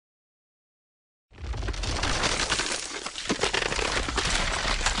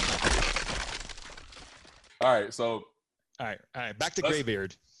All right, so All right. Back to let's.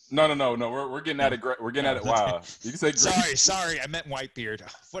 Graybeard. No. We're getting at No, it. We're getting no. at it. Wow, you can say gray. Sorry. I meant Whitebeard.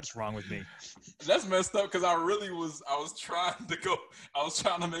 What's wrong with me? That's messed up because I really was. I was trying to go. I was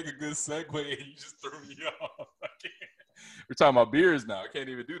trying to make a good segue, and you just threw me off. I can't. We're talking about beards now. I can't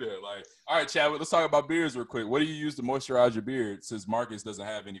even do that. Like, all right, Chad, let's talk about beards real quick. What do you use to moisturize your beard since Marcus doesn't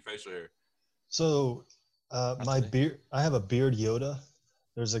have any facial hair? So my beard, I have a beard Yoda.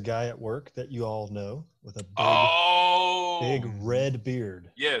 There's a guy at work that you all know with a big red beard.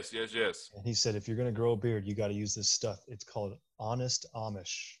 Yes. And he said, if you're going to grow a beard, you got to use this stuff. It's called Honest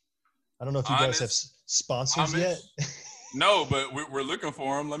Amish. I don't know if you guys have sponsors yet. No, but we're looking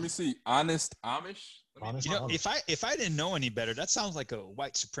for them. Let me see. Honest Amish. If I didn't know any better, that sounds like a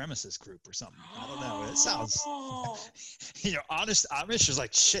white supremacist group or something. I don't know. It sounds, Honest Amish is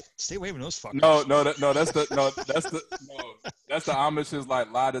like shit. Stay away from those fuckers. That's the Amish's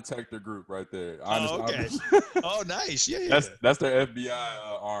like lie detector group right there. Honest Amish. Oh, nice. Yeah. That's their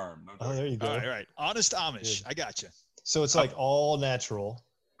FBI arm. Oh, there you go. All right. Honest Amish. I got you. So it's like all natural.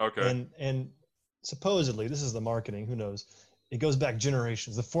 Okay. And supposedly, this is the marketing. Who knows? It goes back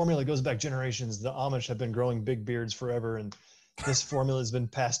generations. The formula goes back generations. The Amish have been growing big beards forever, and this formula has been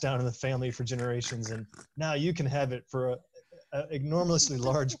passed down in the family for generations. And now you can have it for an enormously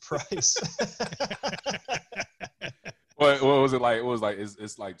large price. What was it like? It was like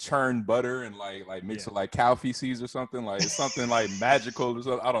it's like churned butter and like mixed with like cow feces or something. Like it's something like magical or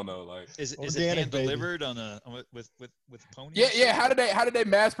something. I don't know. Like is it hand delivered with ponies? Yeah. How did they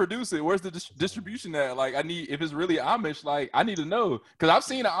mass produce it? Where's the distribution at? Like if it's really Amish, like I need to know because I've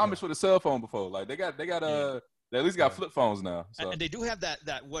seen an Amish with a cell phone before. Like they at least got flip phones now. So. And they do have that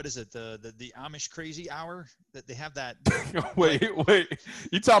what is it the Amish crazy hour that they have that. wait,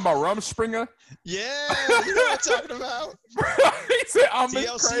 you talking about Rumspringa? Yeah, you know what I'm talking about. He said Amish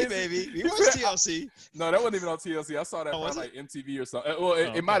TLC crazy. baby. He was TLC. No, that wasn't even on TLC. I saw that on like MTV or something. Well,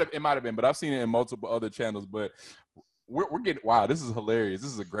 it might have been, but I've seen it in multiple other channels. But we're getting this is hilarious.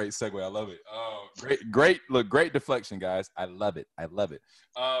 This is a great segue. I love it. Great deflection, guys. I love it.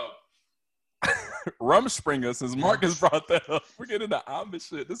 Rumspringa, since Marcus brought that up, we're getting the Amish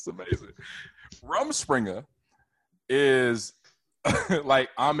shit. This is amazing. Rumspringa is like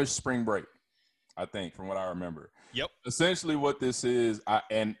Amish spring break, I think, from what I remember. Yep. Essentially, what this is,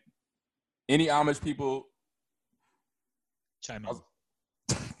 and any Amish people, chime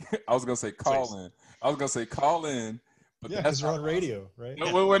in. I was gonna say call in. I was gonna say call in. But yeah, because we're on radio, right? No.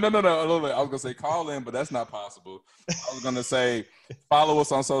 A little bit. I was gonna say call in, but that's not possible. I was gonna say follow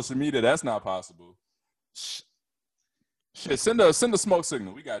us on social media. That's not possible. Shit, send a smoke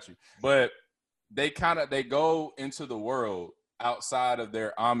signal. We got you. But they go into the world outside of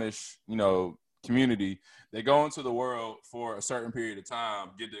their Amish, community. They go into the world for a certain period of time,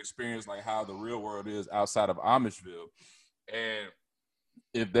 get to experience like how the real world is outside of Amishville, and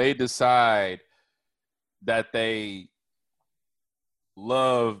if they decide that they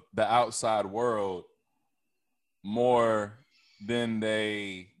love the outside world more than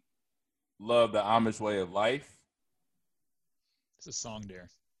they love the Amish way of life. It's a song there.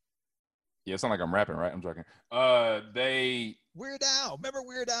 Yeah, it sounds like I'm rapping, right? I'm joking. They Weird Al. Remember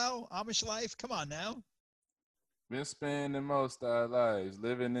Weird Al? Amish life? Come on now. Been spending most our lives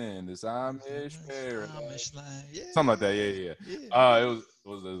living in this Amish paradise. Amish life. Yeah. Something like that. Yeah. It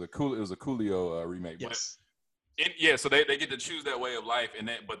was a Coolio remake. Yes. So they get to choose that way of life,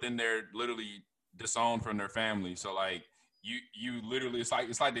 but then they're literally disowned from their family. So like you literally it's like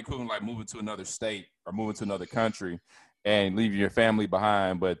the equivalent of like moving to another state or moving to another country and leaving your family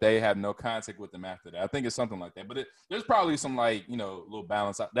behind, but they have no contact with them after that. I think it's something like that. But there's probably some like little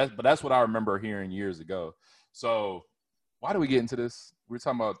balance. But that's what I remember hearing years ago. So why do we get into this? We're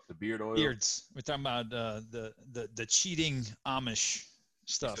talking about the beard oil. Beards. We're talking about the cheating Amish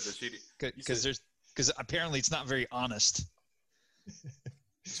stuff. Because apparently it's not very honest.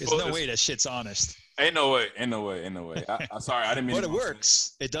 There's no way that shit's honest. Ain't no way. I'm sorry, I didn't mean. But it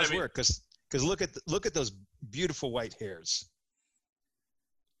works. It does work because look at those beautiful white hairs.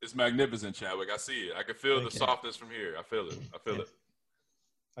 It's magnificent, Chadwick. I see it. I can feel the softness from here. I feel it.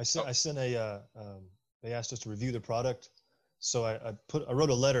 I sent they asked us to review the product, so I wrote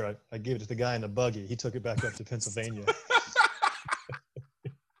a letter. I gave it to the guy in the buggy. He took it back up to Pennsylvania.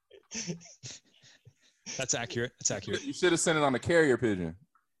 That's accurate. You should have sent it on a carrier pigeon.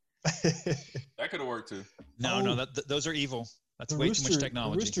 That could have worked too. No, those are evil. That's way too much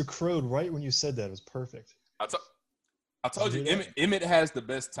technology. The rooster crowed right when you said that. It was perfect. I told you, Emmett has the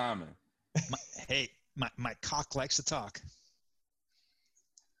best timing. My cock likes to talk.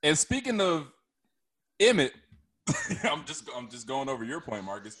 And speaking of Emmett, I'm just going over your point,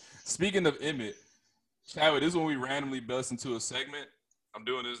 Marcus. Speaking of Emmett, Chadwick, this is when we randomly bust into a segment. I'm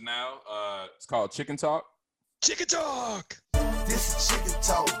doing this now. It's called Chicken Talk. Chicken Talk. This is Chicken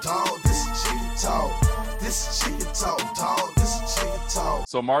Talk, dog. This is Chicken Talk. This is Chicken Talk, dog. This is Chicken Talk.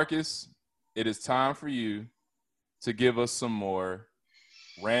 So, Marcus, it is time for you to give us some more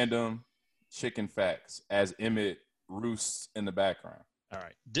random chicken facts as Emmett roosts in the background. All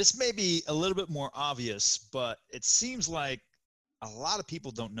right. This may be a little bit more obvious, but it seems like a lot of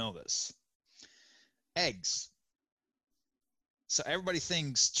people don't know this. Eggs. So everybody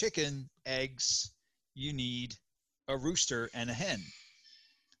thinks chicken, eggs, you need a rooster and a hen.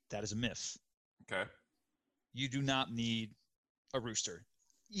 That is a myth. Okay. You do not need a rooster.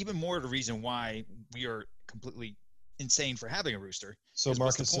 Even more the reason why we are completely insane for having a rooster. So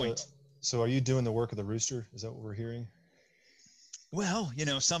Marcus, so are you doing the work of the rooster? Is that what we're hearing? Well,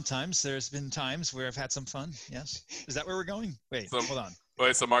 sometimes there's been times where I've had some fun. Yes. Is that where we're going? Wait, hold on.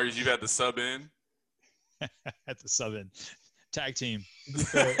 Wait, so Marcus, you've had the sub in? At the sub in. Tag team.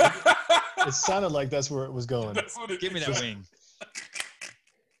 It sounded like that's where it was going. Give me that wing.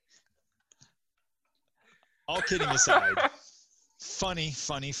 All kidding aside. Funny.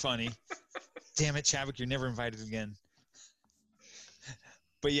 Damn it, Chadwick, you're never invited again.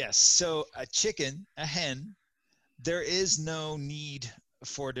 But yes, so a chicken, a hen, there is no need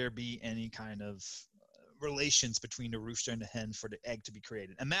for there be any kind of relations between the rooster and the hen for the egg to be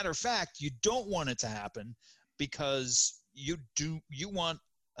created. As a matter of fact, you don't want it to happen because you want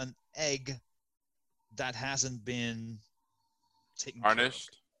an egg that hasn't been taken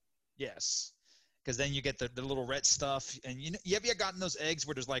garnished. Yes, because then you get the little red stuff, and you have you gotten those eggs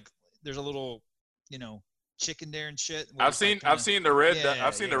where there's a little chicken there and shit. I've seen the red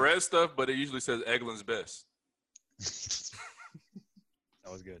the red stuff, but it usually says Eggland's Best.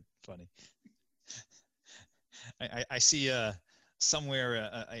 That was good, funny. I see somewhere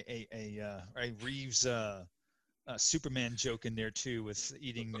a Reeves Superman joke in there too with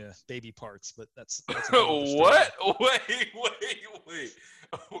eating baby parts, but that's what? Wait.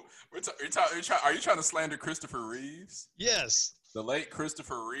 Are you trying to slander Christopher Reeves? Yes. The late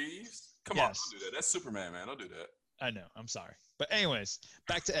Christopher Reeves? Come on, don't do that. That's Superman, man. Don't do that. I know. I'm sorry. But anyways,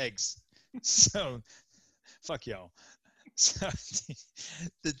 back to eggs. So, fuck y'all. So,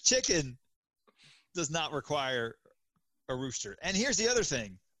 the chicken does not require a rooster. And here's the other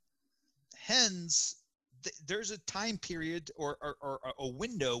thing. Hens, there's a time period or a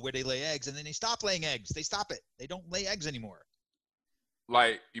window where they lay eggs, and then they stop laying eggs. They stop it. They don't lay eggs anymore.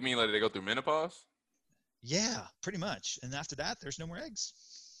 Like, you mean like they go through menopause? Yeah, pretty much. And after that, there's no more eggs.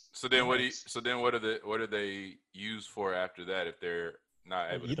 So then what do they use for after that if they're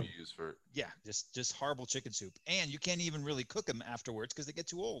not able to be used for? Yeah, just horrible chicken soup. And you can't even really cook them afterwards because they get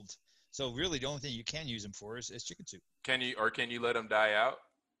too old. So really the only thing you can use them for is chicken soup. Can you let them die out?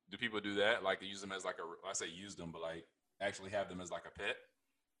 Do people do that? Like use them as I say use them, but like actually have them as like a pet?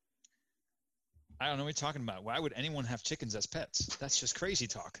 I don't know what you're talking about. Why would anyone have chickens as pets? That's just crazy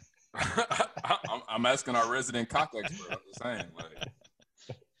talk. I'm asking our resident cock expert. I'm just saying, like.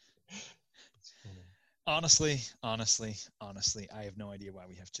 Honestly, I have no idea why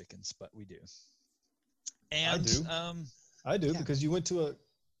we have chickens, but we do. And I do because you went to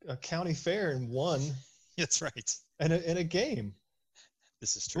a county fair and won. That's right. In a game.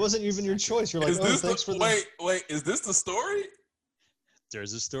 This is true. It wasn't even your choice. You're like, wait, is this the story?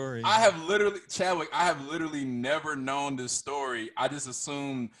 There's a story. Chadwick, I have literally never known this story. I just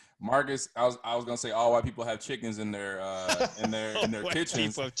assumed Marcus. I was gonna say all white people have chickens in their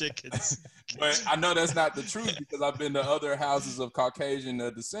kitchens. People have chickens. But I know that's not the truth because I've been to other houses of Caucasian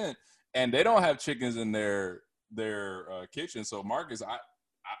descent and they don't have chickens in their kitchen. So Marcus, I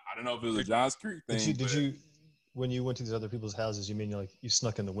don't know if it was a Johns Creek thing. Did you when you went to these other people's houses? You mean you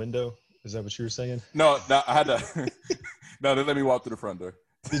snuck in the window? Is that what you were saying? No, I had to. No, they let me walk through the front door.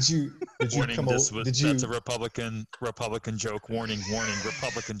 Did you warning, that's a Republican joke. Warning,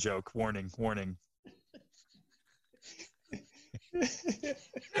 Republican joke. Warning.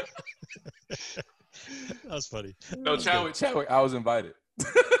 That was funny. No, Chadwick, I was invited.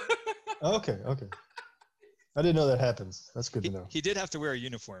 Okay. I didn't know that happens. That's good to know. He did have to wear a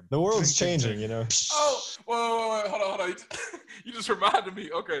uniform. The world's changing, Oh, wait, hold on. You just reminded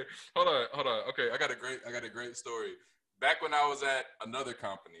me. Okay, hold on. Okay, I got a great story. Back when I was at another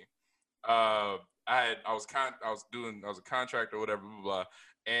company, I was a contractor or whatever, blah, blah, blah,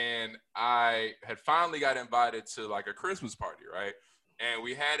 and I had finally got invited to like a Christmas party, right? And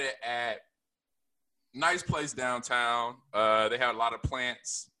we had it at nice place downtown. They had a lot of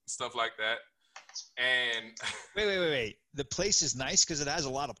plants, stuff like that. And wait. The place is nice because it has a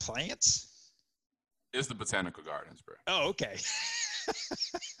lot of plants? It's the Botanical Gardens, bro. Oh, okay.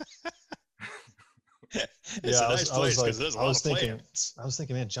 It's a nice place like, because there's a lot of plants. I was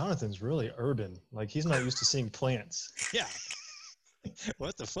thinking, man, Jonathan's really urban. Like he's not used to seeing plants. Yeah.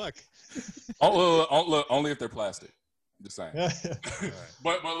 What the fuck? Look, only if they're plastic. Just saying. Yeah.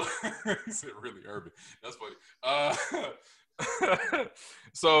 But is it really urban? That's funny.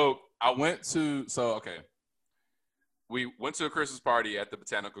 So we went to a Christmas party at the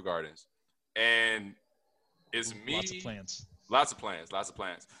Botanical Gardens, and it's me. Lots of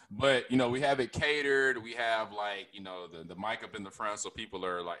plants. But, we have it catered. We have, like, the mic up in the front so people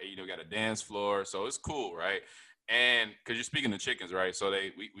are, like, got a dance floor. So it's cool, right? And because you're speaking to chickens, right? So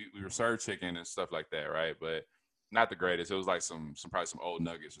we were served chicken and stuff like that, right? But not the greatest. It was like probably some old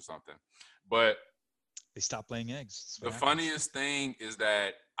nuggets or something. But they stopped laying eggs. The funniest thing is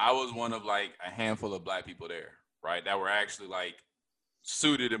that I was one of, like, a handful of black people there, right? That were actually, like,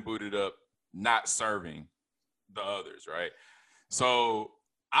 suited and booted up, not serving the others, right? So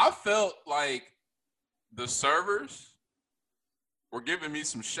I felt like the servers were giving me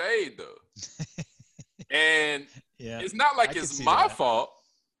some shade, though. And it's not like it's my fault,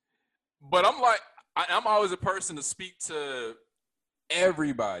 but I'm like, I'm always a person to speak to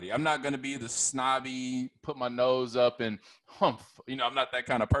everybody. I'm not going to be the snobby, put my nose up and humph. I'm not that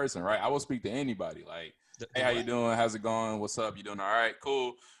kind of person, right? I will speak to anybody. Like, hey, how you doing? How's it going? What's up? You doing all right?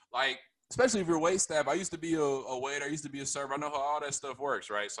 Cool. Like, especially if you're wait staff. I used to be a waiter. I used to be a server. I know how all that stuff works,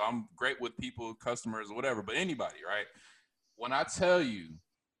 right? So I'm great with people, customers, or whatever, but anybody, right? When I tell you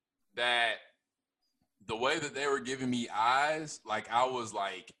that the way that they were giving me eyes, like I was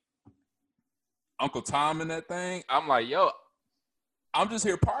like Uncle Tom in that thing, I'm like, yo, I'm just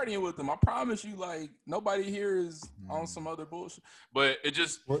here partying with them. I promise you, like, nobody here is on some other bullshit. But it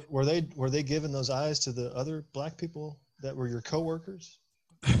just... Were they giving those eyes to the other black people that were your coworkers?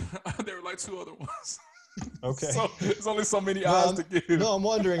 There were like two other ones. Okay. So there's only so many eyes to give. No, I'm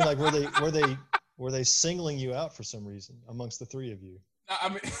wondering, like, were they singling you out for some reason amongst the three of you? I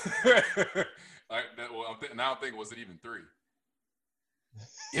mean, now I'm thinking, was it even three?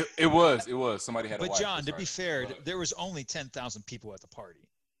 It was. Somebody had a wife. But John, to be fair, there was only 10,000 people at the party.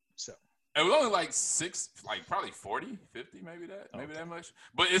 So it was only like probably 40, 50, maybe that much.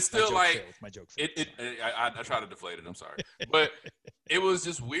 But it's still like my joke. I try to deflate it. I'm sorry, but it was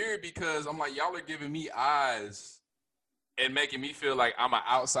just weird because I'm like, y'all are giving me eyes and making me feel like I'm an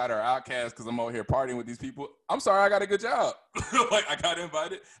outsider or outcast because I'm over here partying with these people. I'm sorry, I got a good job. Like, I got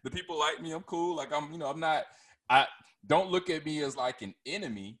invited. The people like me. I'm cool. Like, I'm not. I don't look at me as like an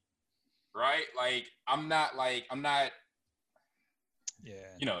enemy, right? Like, I'm not. Yeah.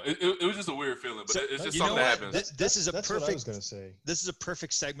 It was just a weird feeling, but it's just something that happens. That's what I was gonna say. This is a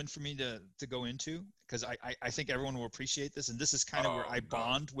perfect segment for me to go into because I think everyone will appreciate this, and this is kind of where I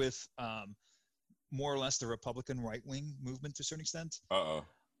bond with more or less the Republican right-wing movement to a certain extent.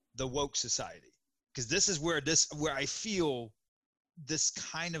 The woke society, because this is where I feel this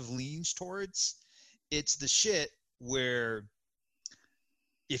kind of leans towards. It's the shit where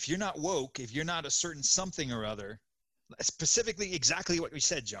if you're not woke, if you're not a certain something or other, specifically exactly what we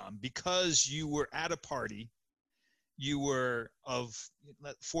said, John, because you were at a party, you were of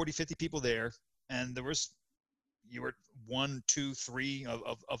 40, 50 people there, and you were 1, 2, 3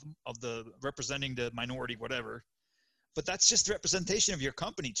 of the representing the minority, whatever. But that's just representation of your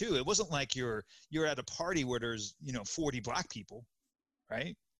company too. It wasn't like you're at a party where there's 40 black people,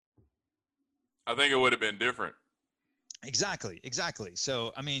 right? I think it would have been different. Exactly.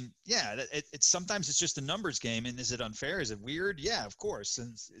 So, I mean, yeah, it's sometimes it's just a numbers game. And is it unfair? Is it weird? Yeah, of course.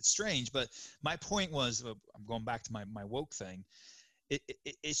 And it's strange. But my point was, I'm going back to my woke thing.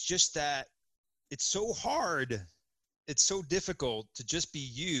 It's just that it's so hard. It's so difficult to just be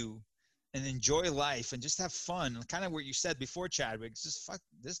you and enjoy life and just have fun. Kind of what you said before, Chadwick, just fuck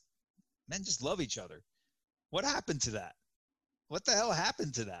this, men just love each other. What happened to that? What the hell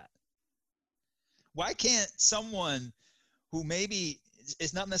happened to that? Why can't someone who maybe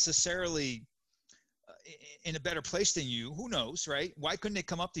is not necessarily in a better place than you, who knows, right? Why couldn't they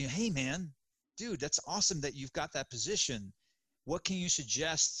come up to you? Hey, man, dude, that's awesome that you've got that position. What can you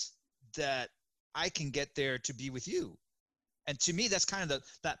suggest that I can get there to be with you? And to me, that's kind of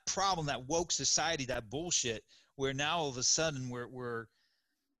that problem, that woke society, that bullshit, where now all of a sudden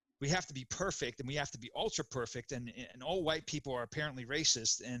we have to be perfect and we have to be ultra perfect, and all white people are apparently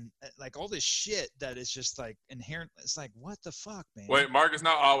racist, and like all this shit that is just like inherent. It's like, what the fuck, man? Wait, Marcus,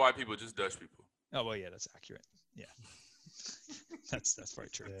 not all white people, just Dutch people. Oh well, yeah, that's accurate. Yeah, that's very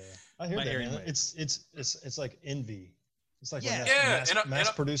true. Yeah. I hear that, man. It's like envy. It's like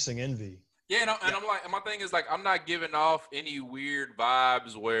mass producing envy. Yeah, and I'm like, and my thing is like, I'm not giving off any weird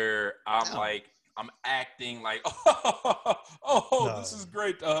vibes where I'm like I'm acting like, oh, this No. is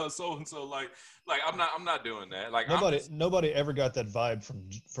great, so and so. Like I'm not doing that. Like Nobody ever got that vibe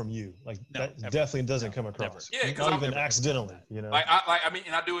from you. Like No, that ever. definitely doesn't No, come never. across. Yeah, 'cause not I'm even never accidentally. You know. I mean,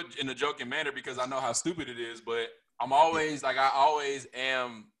 and I do it in a joking manner because I know how stupid it is. But I'm always like, I always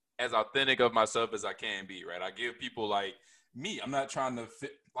am as authentic of myself as I can be. Right? I give people like me. I'm not trying to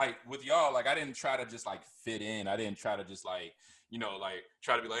fit like with y'all. Like I didn't try to just like fit in. I didn't try to just like, you know, like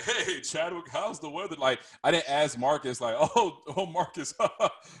try to be like, hey, Chadwick, how's the weather? Like I didn't ask Marcus like, oh Marcus,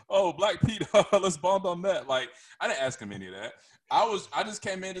 oh Black Pete, let's bond on that. Like I didn't ask him any of that. I just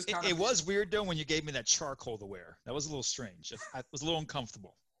came in just kind of. It was weird though when you gave me that charcoal to wear. That was a little strange. I was a little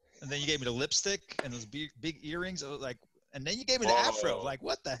uncomfortable. And then you gave me the lipstick and those big earrings. I was like, and then you gave me the afro. Like,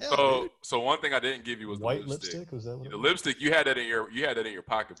 what the hell, dude? So one thing I didn't give you was White the lipstick. Was that what The lipstick you had that in your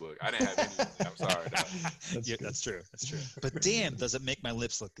pocketbook. I didn't have any. I'm sorry. Yeah, that's true. That's true. But damn, does it make my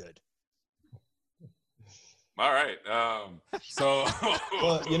lips look good? All right. So.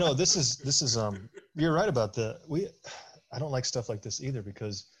 Well, you know, this is you're right about I don't like stuff like this either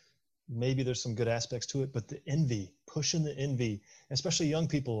because maybe there's some good aspects to it, but the envy, pushing the envy, especially young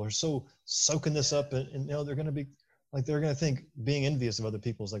people are so soaking this up and you know, they're going to think being envious of other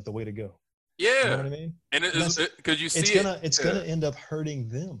people is like the way to go. Yeah. You know what I mean? And because you see it's going to end up hurting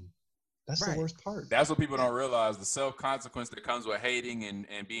them. That's Right. the worst part. That's what people don't realize, the self-consequence that comes with hating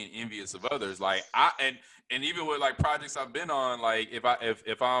and being envious of others. Like and even with like projects I've been on, like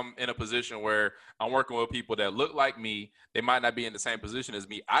if I'm in a position where I'm working with people that look like me, they might not be in the same position as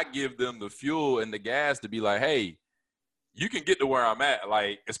me. I give them the fuel and the gas to be like, hey, you can get to where I'm at.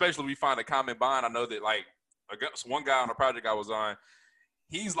 Like, especially if we find a common bond. I know that like one guy on a project I was on,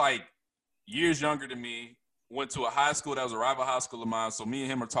 he's like years younger than me. Went to a high school that was a rival high school of mine. So me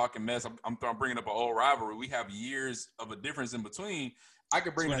and him are talking mess. I'm bringing up an old rivalry. We have years of a difference in between. I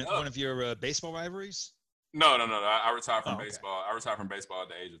could bring that up. One of your baseball rivalries? No. I retired from okay. baseball. I retired from baseball at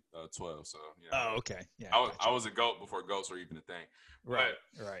the age of 12. So, you know, Oh, okay. Yeah. I was a GOAT before GOATs were even a thing. Right.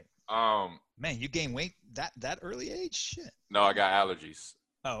 Right. Man, you gained weight that early age? Shit. No, I got allergies.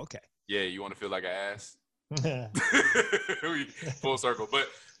 Oh, okay. Yeah, you want to feel like an ass? Full circle.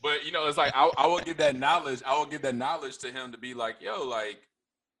 But you know, it's like I will give that knowledge. I will give that knowledge to him to be like, yo, like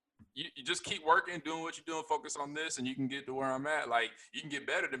you just keep working, doing what you're doing, focus on this, and you can get to where I'm at. Like you can get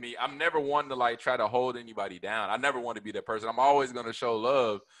better than me. I'm never one to like try to hold anybody down. I never want to be that person. I'm always gonna show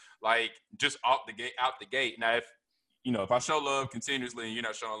love, like just out the gate. Now if I show love continuously and you're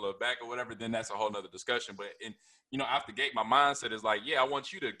not showing love back or whatever, then that's a whole nother discussion. But out the gate, my mindset is like, yeah, I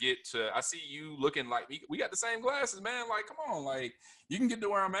want you to get to, I see you looking like we got the same glasses, man. Like, come on, like you can get to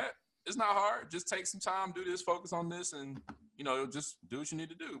where I'm at. It's not hard. Just take some time, do this, focus on this, and just do what you need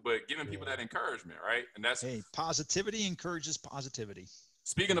to do. But giving people that encouragement, right? And that's positivity encourages positivity.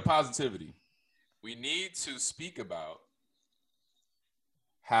 Speaking of positivity, we need to speak about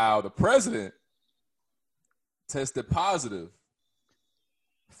how the president tested positive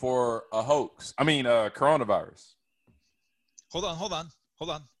for a hoax. I mean, coronavirus. Hold on.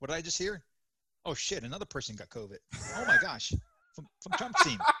 What did I just hear? Oh shit! Another person got COVID. Oh my gosh! From Trump's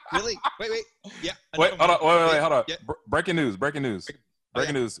team. Really? Wait. Yeah. Wait, hold on. Yeah. Breaking news. Breaking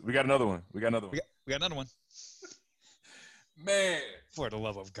yeah. news. We got another one. We got another one. Man. For the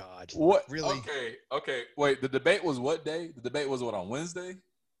love of God. What? Really? Okay. Wait, the debate was what day? The debate was what, on Wednesday?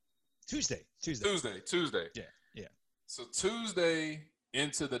 Tuesday. Yeah. So Tuesday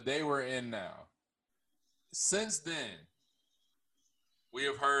into the day we're in now. Since then, we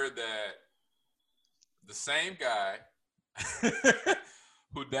have heard that the same guy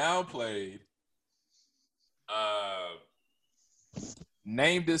who downplayed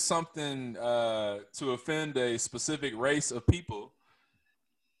named it something to offend a specific race of people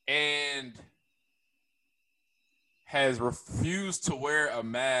and has refused to wear a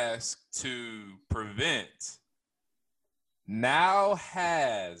mask to prevent, now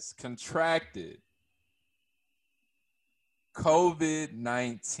has contracted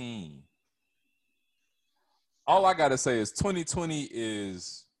COVID-19. All I got to say is 2020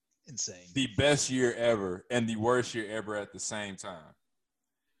 is insane. The best year ever and the worst year ever at the same time.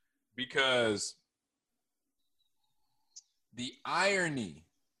 Because the irony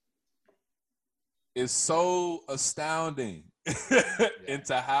is so astounding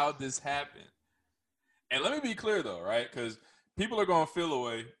into how this happened. And let me be clear though, right? Because people are going to feel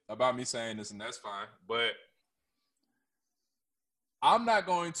away about me saying this, and that's fine. But I'm not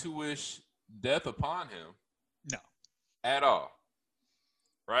going to wish death upon him. No. At all.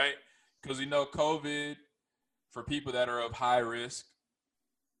 Right? Because COVID, for people that are of high risk,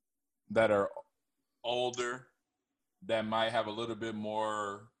 that are older, that might have a little bit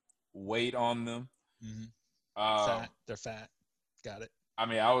more weight on them. Fat. They're fat. Got it. I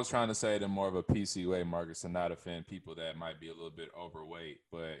mean, I was trying to say it in more of a PC way, Marcus, to not offend people that might be a little bit overweight.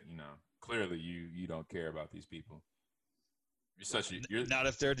 But, clearly you don't care about these people. You're not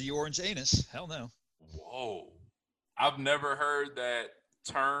if they're the orange anus. Hell no. Whoa. I've never heard that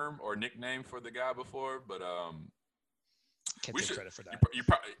term or nickname for the guy before, but Can't take credit for that. You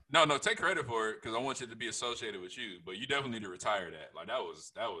probably no, take credit for it because I want you to be associated with you. But you definitely need to retire that. Like that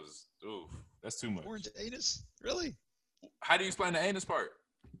was oof, that's too much. Orange anus? Really? How do you explain the anus part?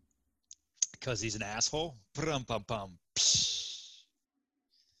 Because he's an asshole. Pum pum pum.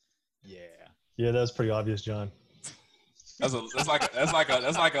 Yeah. Yeah, that's pretty obvious, John. That's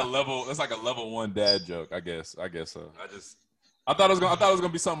like a level 1 dad joke. I guess so. I thought it was gonna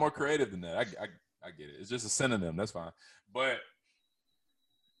be something more creative than that. I get it. It's just a synonym. That's fine. But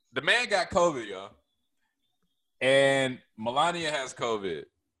the man got COVID, y'all. And Melania has COVID.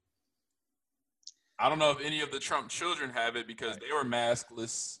 I don't know if any of the Trump children have it because they were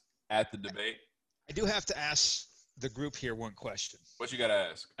maskless at the debate. I do have to ask the group here one question. What you got to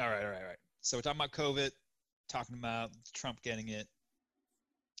ask? All right. So we're talking about COVID, talking about Trump getting it.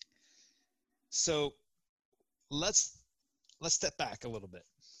 So let's step back a little bit.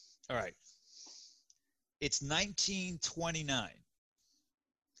 All right. It's 1929.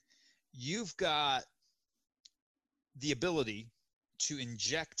 You've got the ability to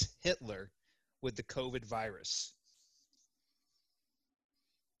inject Hitler with the COVID virus.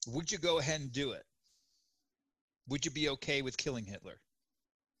 Would you go ahead and do it? Would you be okay with killing Hitler?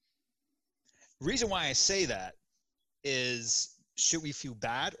 The reason why I say that is, should we feel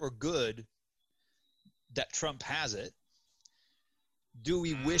bad or good that Trump has it? Do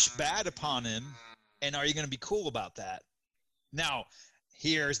we wish bad upon him? And are you going to be cool about that? Now,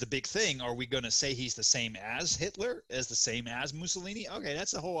 here's the big thing. Are we going to say he's the same as Hitler, as the same as Mussolini? Okay,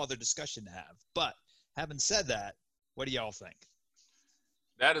 that's a whole other discussion to have. But having said that, what do y'all think?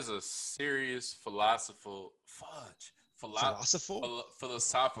 That is a serious philosophical. Wow,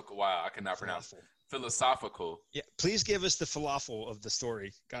 I cannot pronounce it. Philosophical. Yeah, please give us the falafel of the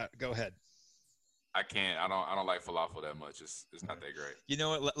story. Go ahead. I can't. I don't like falafel that much. It's not that great. You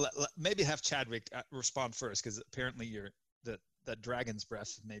know what? Maybe have Chadwick respond first because apparently that dragon's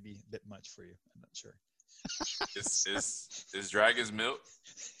breath may be a bit much for you. I'm not sure. Is dragon's milk?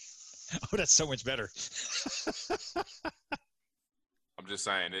 Oh, that's so much better. I'm just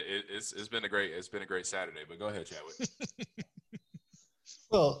saying it's been a great Saturday. But go ahead, Chadwick.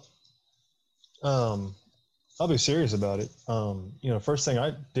 Well, I'll be serious about it. First thing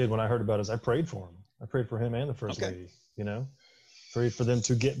I did when I heard about it is I prayed for him. I prayed for him and the first lady. Prayed for them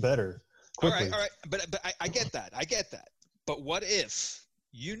to get better quickly. All right. But I get that. But what if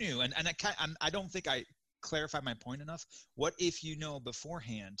you knew? And I don't think I clarified my point enough. What if you know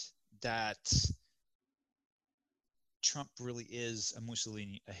beforehand that Trump really is a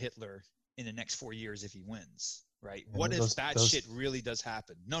Mussolini, a Hitler in the next 4 years if he wins? Right. Yeah, what if bad shit really does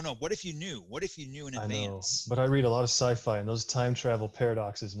happen? No. What if you knew? What if you knew in advance? But I read a lot of sci-fi and those time travel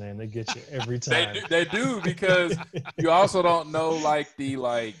paradoxes, man, they get you every time. They do because you also don't know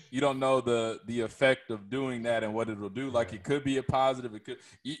you don't know the effect of doing that and what it'll do. Like it could be a positive. It could.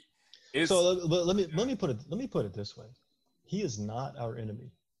 So let me put it this way. He is not our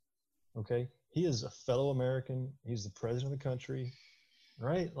enemy. Okay. He is a fellow American. He's the president of the country,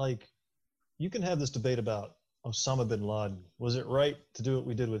 right? Like you can have this debate about Osama bin Laden. Was it right to do what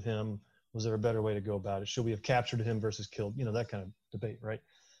we did with him? Was there a better way to go about it? Should we have captured him versus killed? That kind of debate, right?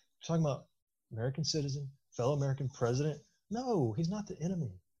 We're talking about American citizen, fellow American president. No, he's not the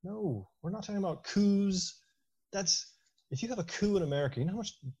enemy. No, we're not talking about coups. If you have a coup in America, you know how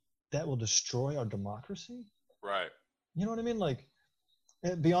much that will destroy our democracy? Right. You know what I mean? Like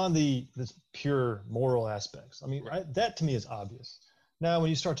beyond this pure moral aspects. I mean, that to me is obvious. Now, when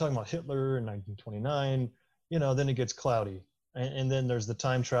you start talking about Hitler in 1929, then it gets cloudy. And then there's the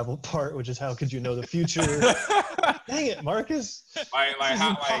time travel part, which is how could you know the future? Dang it, Marcus. Like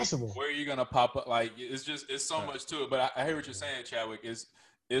how impossible. Where are you gonna pop up? Like it's so much to it. But I hear what you're saying, Chadwick. It's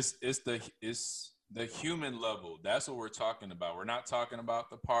the human level. That's what we're talking about. We're not talking about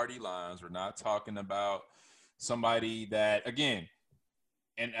the party lines. We're not talking about somebody that, again,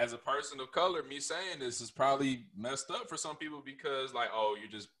 and as a person of color, me saying this is probably messed up for some people because, like, oh, you're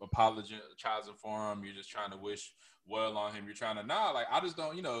just apologizing for him. You're just trying to wish well on him. You're trying to I just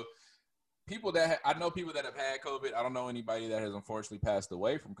don't, people that I know people that have had COVID. I don't know anybody that has unfortunately passed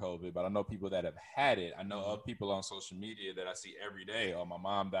away from COVID, but I know people that have had it. I know of people on social media that I see every day. Oh, my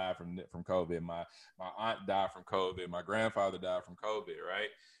mom died from COVID. My aunt died from COVID. My grandfather died from COVID, right?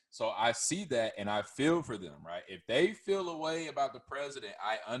 So I see that and I feel for them, right? If they feel a way about the president,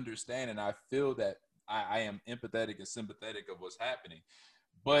 I understand and I feel that I am empathetic and sympathetic of what's happening.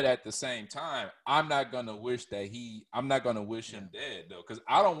 But at the same time, I'm not gonna wish him dead though, because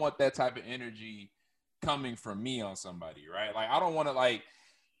I don't want that type of energy coming from me on somebody, right? Like I don't want to like.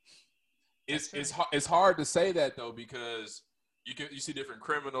 It's hard to say that though, because you see different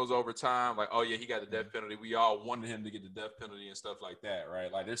criminals over time, like, oh yeah, he got the death penalty. We all wanted him to get the death penalty and stuff like that,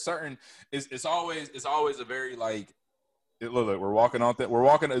 right? Like there's certain it's always a very like look, we're walking on that. We're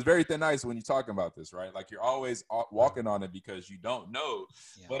walking. It's very thin ice when you're talking about this, right? Like you're always walking on it because you don't know.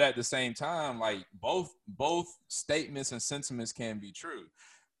 Yeah. But at the same time, like both statements and sentiments can be true.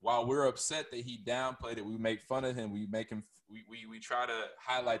 While we're upset that he downplayed it, we make fun of him. We make him. We try to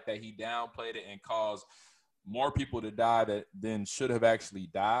highlight that he downplayed it and caused more people to die than should have actually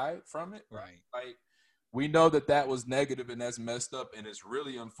died from it. Right. Like we know that was negative and that's messed up and it's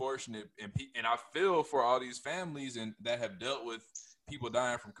really unfortunate. And I feel for all these families and that have dealt with people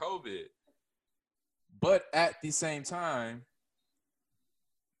dying from COVID. But at the same time,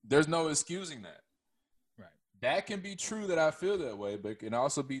 there's no excusing that. Right. That can be true that I feel that way, but it can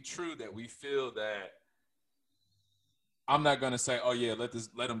also be true that we feel that I'm not gonna say, oh yeah,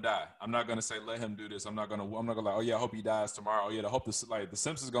 let him die. I'm not gonna say let him do this. I'm not gonna like, oh yeah, I hope he dies tomorrow. Oh yeah, I hope the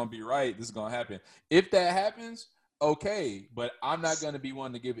Simpsons gonna be right. This is gonna happen. If that happens, okay, but I'm not gonna be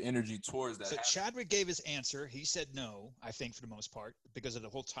one to give energy towards that. So Chadwick gave his answer. He said no, I think for the most part, because of the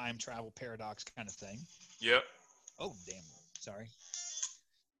whole time travel paradox kind of thing. Yep. Oh damn! Sorry.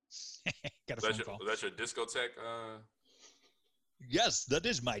 Got a phone call. That's your discotheque. Yes, that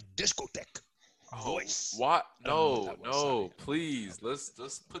is my discotheque. Voice. What? No, please. Let's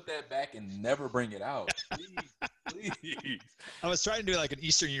put that back and never bring it out. Please. I was trying to do like an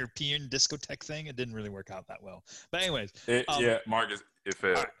Eastern European discotheque thing. It didn't really work out that well. But anyways. Marcus, it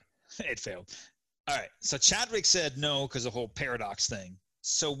failed. Right. It failed. All right. So Chadwick said no because of the whole paradox thing.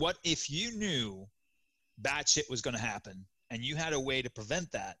 So what if you knew bad shit was going to happen and you had a way to prevent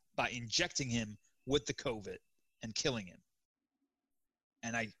that by injecting him with the COVID and killing him?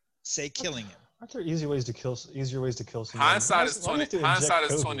 And I say killing him. Aren't there easier ways to kill someone? Hindsight is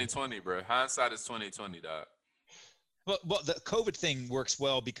 2020, bro. Hindsight is 2020, dog. Well, the COVID thing works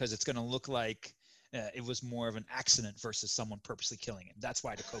well because it's going to look like it was more of an accident versus someone purposely killing him. That's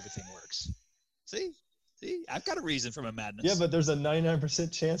why the COVID thing works. See, I've got a reason for my madness. Yeah, but there's a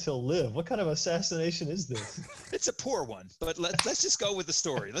 99% chance he'll live. What kind of assassination is this? It's a poor one, but let's just go with the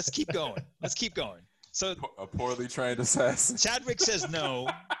story. Let's keep going. So a poorly trained assassin. Chadwick says no.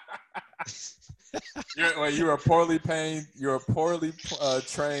 You're a poorly trained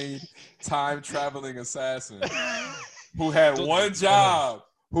time traveling assassin who had one job.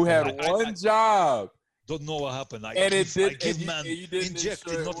 Don't know what happened. I give man inject,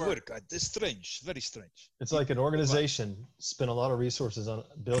 did not work. It's strange, very strange. It's like an organization spent a lot of resources on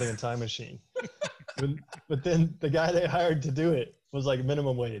building a time machine, but then the guy they hired to do it was like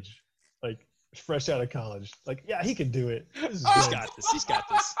minimum wage, like fresh out of college. Like, yeah, he can do it. He's got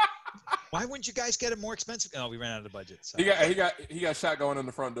this. Why wouldn't you guys get it more expensive? Oh, we ran out of the budget. So. He got shot going in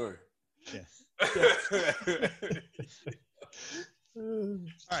the front door. Yeah. All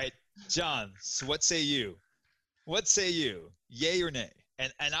right, John. So what say you? Yay or nay?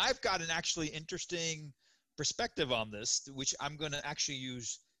 And I've got an actually interesting perspective on this, which I'm going to actually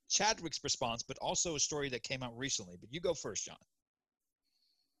use Chadwick's response, but also a story that came out recently. But you go first, John.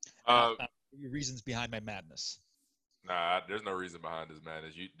 Your reasons behind my madness. Nah, there's no reason behind this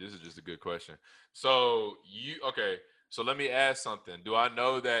madness. This is just a good question. So So let me ask something. Do I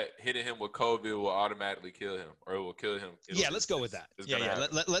know that hitting him with COVID will automatically kill him, or it will kill him? Yeah, let's go with that.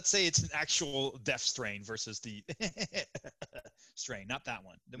 Let's say it's an actual death strain versus the strain, not that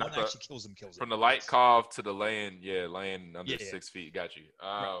one. The one that actually kills him. From the light cough to the laying under 6 feet. Got you.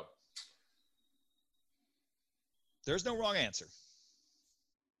 Right. There's no wrong answer.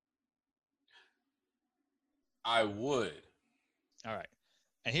 I would. All right.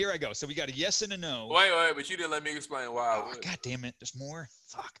 And here I go. So we got a yes and a no. Wait, but you didn't let me explain why I would. God damn it. There's more.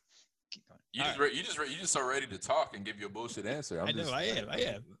 Fuck. Keep going. You just so ready to talk and give you a bullshit answer. I am.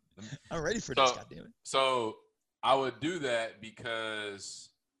 I'm ready for this. God damn it. So I would do that because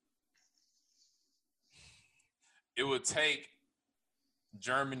it would take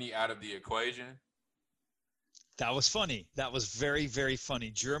Germany out of the equation. That was funny. That was very, very funny.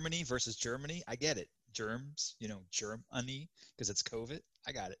 Germany versus Germany. I get it. Germs, Germany, because it's COVID.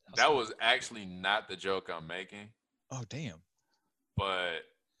 I got it. That was actually not the joke I'm making. Oh, damn. But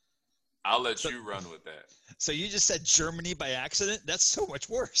I'll let you run with that. So you just said Germany by accident? That's so much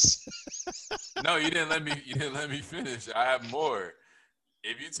worse. No, you didn't let me finish. I have more.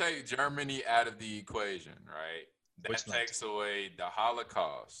 if you take Germany out of the equation, right, Which that Nazi? takes away the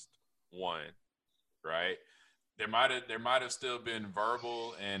Holocaust. One, right? There might have still been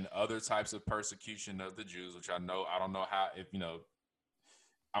verbal and other types of persecution of the Jews, which I don't know how, if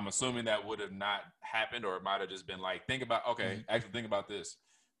I'm assuming that would have not happened, or it might have just been like, think about think about this.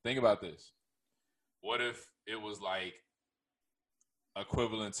 Think about this. What if it was like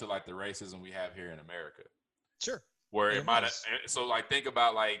equivalent to like the racism we have here in America? Sure. Where It it might have, was. so like think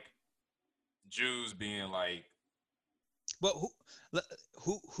about like Jews being like, Well,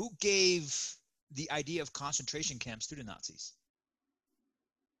 who gave the idea of concentration camps to the Nazis?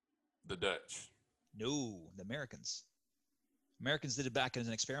 the Dutch. No, the Americans. Americans did it back as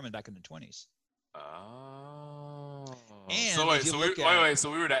an experiment back in the 20s. Oh. And so wait, if you so look we, at- wait,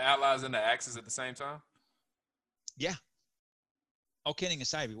 so we were the Allies and the Axis at the same time? Yeah. All kidding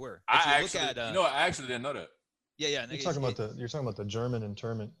aside, we were. I If you actually, look at, I actually didn't know that. yeah. You're talking about the German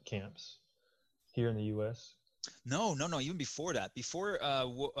internment camps here in the U.S. No. Even before that, before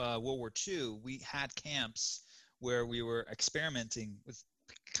World War II, we had camps where we were experimenting with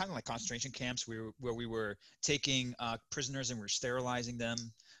kind of like concentration camps, where we were taking prisoners and we're sterilizing them.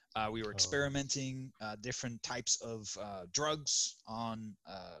 We were experimenting different types of drugs on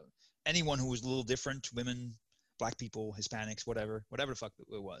anyone who was a little different, women, black people, Hispanics, whatever the fuck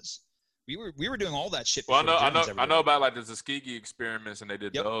it was. We were doing all that shit. Well, before the Germans I ever know did. about like the Tuskegee experiments, and they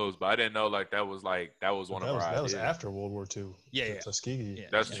did Yep. those, but I didn't know like that was one of our That was ideas. after World War II. Yeah, the yeah. Tuskegee. Yeah.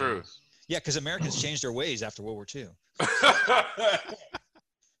 That's true. Yeah, because Americans changed their ways after World War II.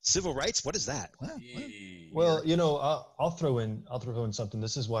 Civil rights? What is that? What? Well, I'll throw in something.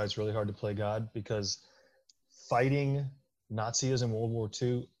 This is why it's really hard to play God, because fighting Nazism in World War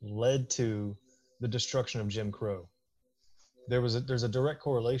II led to the destruction of Jim Crow. There's a direct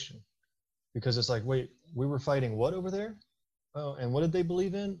correlation, because it's like, wait, we were fighting what over there? Oh, and what did they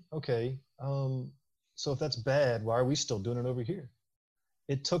believe in? Okay, so if that's bad, why are we still doing it over here?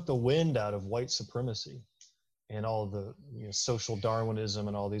 It took the wind out of white supremacy and all of the social Darwinism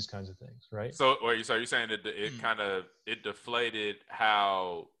and all these kinds of things, right? So you're saying that it deflated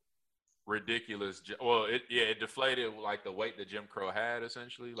how ridiculous? It deflated like the weight that Jim Crow had,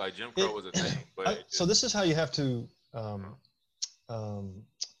 essentially. Like Jim Crow was a thing, but so this is how you have to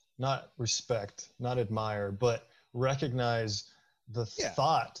not respect, not admire, but recognize the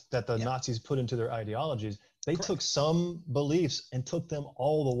thought that the Nazis put into their ideologies. They took some beliefs and took them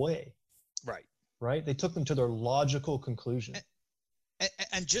all the way. Right? They took them to their logical conclusion.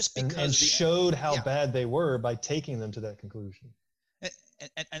 And just because and showed how bad they were by taking them to that conclusion.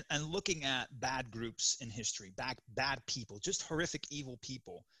 And looking at bad groups in history, bad people, just horrific, evil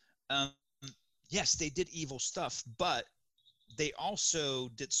people. Yes, they did evil stuff, but they also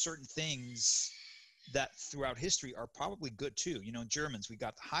did certain things that throughout history are probably good too. Germans, we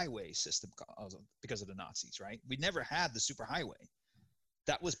got the highway system because of the Nazis, right? We never had the superhighway.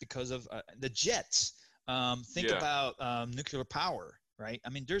 That was because of the jets. Think about nuclear power, right? I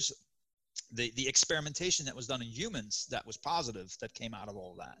mean, there's the experimentation that was done in humans that was positive that came out of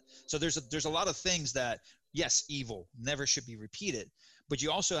all that. So there's a lot of things that, yes, evil never should be repeated, but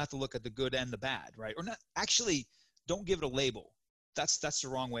you also have to look at the good and the bad, right? Or not, actually, don't give it a label. That's the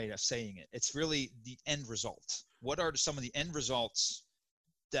wrong way of saying it. It's really the end result. What are some of the end results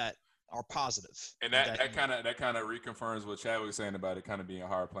that are positive? And that kind of reconfirms what Chad was saying about it kind of being a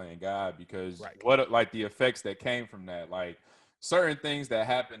hard playing God, because what like the effects that came from that, like certain things that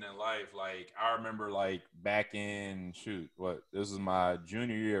happen in life. Like I remember like back in this was my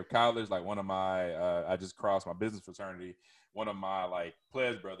junior year of college, like one of my I just crossed my business fraternity, one of my like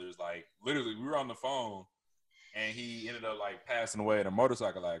pledge brothers, like literally we were on the phone and he ended up like passing away in a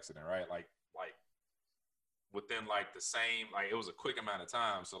motorcycle accident, right? Like within like the same, like it was a quick amount of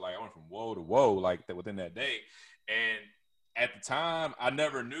time. So like I went from whoa to whoa like that within that day. And at the time I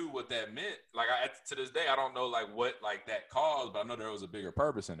never knew what that meant. Like to this day, I don't know like what like that caused, but I know there was a bigger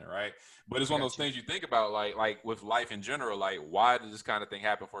purpose in it, right? But it's one of those things you think about like with life in general, like why did this kind of thing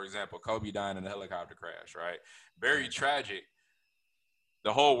happen? For example, Kobe dying in a helicopter crash, right? Very tragic.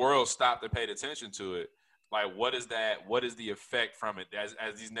 The whole world stopped and paid attention to it. Like, what is that? What is the effect from it as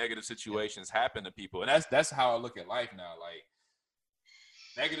these negative situations happen to people? And that's how I look at life now. Like,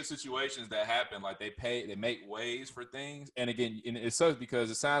 negative situations that happen, like they make ways for things. And again, and it sucks because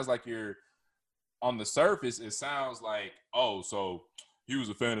it sounds like you're on the surface. It sounds like, oh, so he was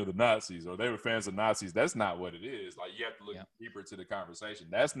a fan of the Nazis or they were fans of Nazis. That's not what it is. Like, you have to look deeper to the conversation.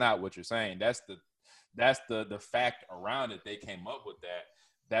 That's not what you're saying. That's the fact around it. They came up with that.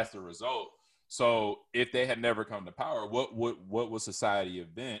 That's the result. So if they had never come to power, what would society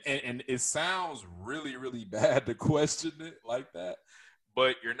have been? And it sounds really, really bad to question it like that.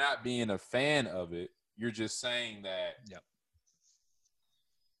 but you're not being a fan of it. You're just saying that. Yep.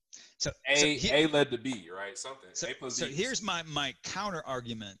 So A led to B, right? Something. A plus so B. here's my counter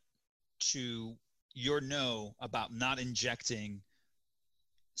argument to your no about not injecting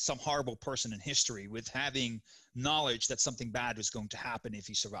some horrible person in history with having knowledge that something bad was going to happen if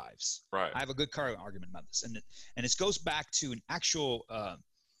he survives. Right. I have a good counter argument about this, and it goes back to an actual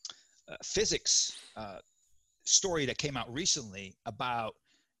physics story that came out recently about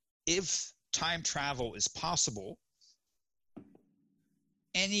if time travel is possible,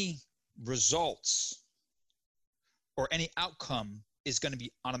 any results or any outcome is going to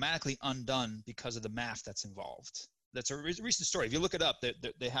be automatically undone because of the math that's involved. That's a recent story. If you look it up,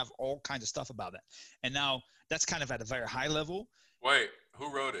 they have all kinds of stuff about it. And now that's kind of at a very high level. Wait,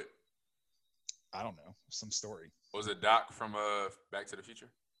 who wrote it? I don't know. Some story. Was it Doc from Back to the Future?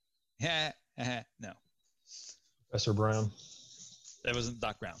 Yeah, no. Professor Brown. That wasn't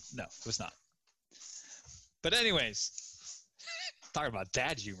Doc Brown. No, it was not. But anyways, talking about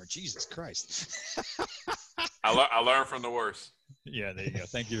dad humor. Jesus Christ. I learned from the worst. Yeah, there you go.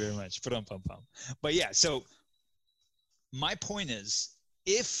 Thank you very much. Pum. But yeah, so my point is,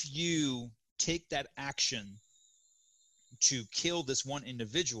 if you take that action to kill this one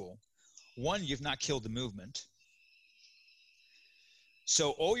individual, one, you've not killed the movement.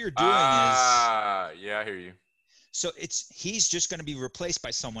 So all you're doing is... Yeah, I hear you. So he's just going to be replaced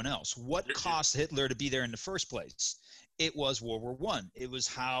by someone else. What cost Hitler to be there in the first place? It was World War I. It was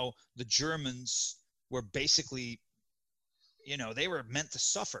how the Germans were basically, they were meant to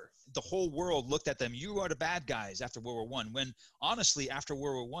suffer. The whole world looked at them. You are the bad guys after World War I. When honestly, after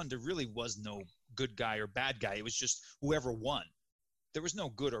World War I, there really was no good guy or bad guy. It was just whoever won. There was no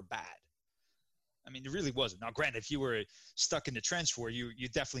good or bad. I mean, it really wasn't. Now, granted, if you were stuck in the trench war, you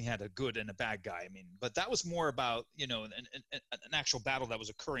definitely had a good and a bad guy. I mean, but that was more about, an actual battle that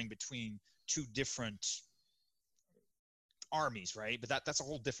was occurring between two different armies, right? But that's a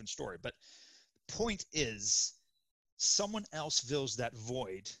whole different story. But the point is, someone else fills that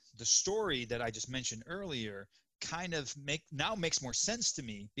void. The story that I just mentioned earlier kind of makes more sense to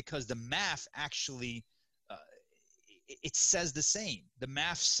me because the math actually, it says the same. The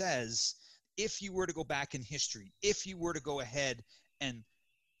math says, if you were to go back in history, if you were to go ahead and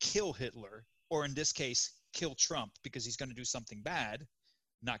kill Hitler, or in this case, kill Trump because he's going to do something bad,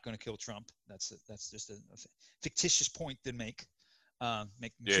 not going to kill Trump. That's just a fictitious point to make.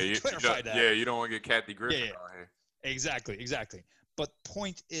 Clarify that. Yeah, you don't want to get Kathy Griffin out here. Exactly. But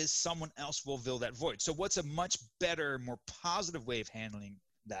point is, someone else will fill that void. So what's a much better, more positive way of handling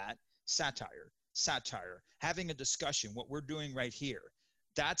that? Satire. Having a discussion, what we're doing right here.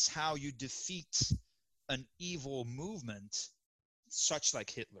 That's how you defeat an evil movement such like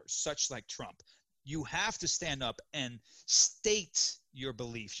Hitler, such like Trump. You have to stand up and state your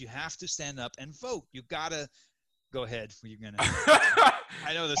beliefs. You have to stand up and vote. You got to go ahead. You're going to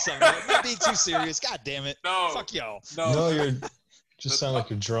I know there's something. You're being too serious. God damn it. No. Fuck y'all. No, you're just sound like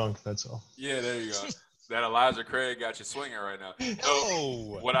you're drunk. That's all. Yeah, there you go. That Elijah Craig got you swinging right now.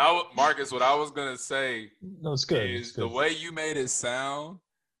 No. What I was gonna say No, it's good. is the way you made it sound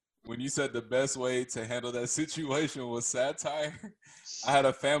when you said the best way to handle that situation was satire. I had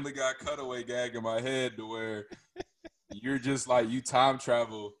a Family Guy cutaway gag in my head to where you're just like you time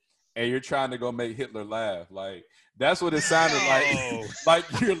travel and you're trying to go make Hitler laugh. Like that's what it sounded like.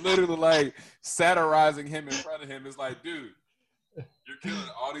 Like you're literally like satirizing him in front of him. It's like, dude, you're killing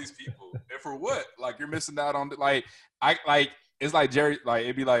all these people, and for what? Like you're missing out on it's like Jerry. Like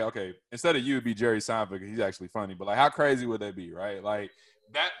it'd be like, okay, instead of you, it'd be Jerry Seinfeld because he's actually funny. But like, how crazy would they be, right? Like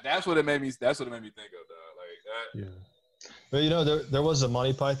that's what it made me. That's what it made me think of, dog. Like that. Yeah. But there was a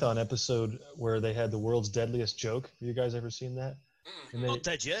Monty Python episode where they had the world's deadliest joke. Have you guys ever seen that? And Not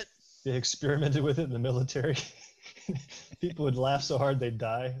dead yet. They experimented with it in the military. People would laugh so hard they'd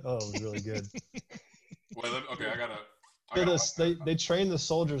die. Oh, it was really good. Well, okay, I gotta They train the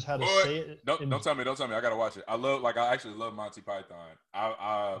soldiers how to say it. Don't tell me. I gotta watch it. I actually love Monty Python.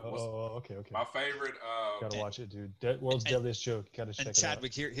 Okay. My favorite. Gotta watch it, dude. World's deadliest joke. Gotta check it out. And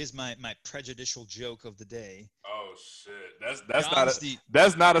Chadwick, here's my prejudicial joke of the day. Oh shit,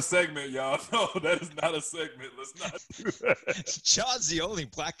 that's not a segment, y'all. No, that is not a segment. Let's not do that. John's the only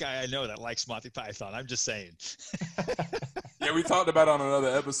black guy I know that likes Monty Python. I'm just saying. Yeah, we talked about it on another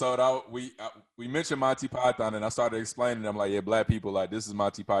episode. We mentioned Monty Python, and I started explaining them like, yeah, black people like this is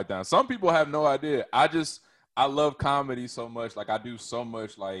Monty Python. Some people have no idea. I love comedy so much. Like I do so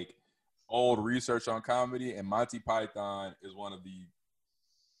much like old research on comedy, and Monty Python is one of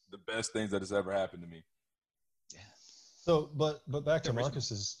the best things that has ever happened to me. Yeah. So, but back to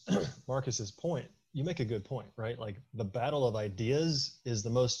Marcus's point. you make a good point, right? Like the battle of ideas is the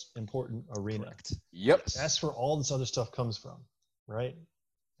most important arena. Correct. Yep. That's where all this other stuff comes from, right?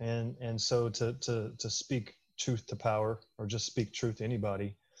 And so to speak truth to power, or just speak truth to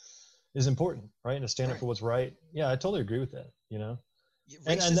anybody, is important, right? And to stand up for what's right. Yeah, I totally agree with that. You know,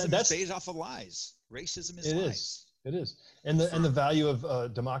 Racism is based off of lies. Racism is lies. It is. And the value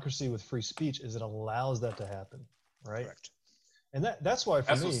of democracy with free speech is it allows that to happen, right? Correct. And that's why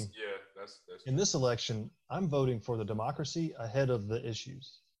for me, that's in this election, I'm voting for the democracy ahead of the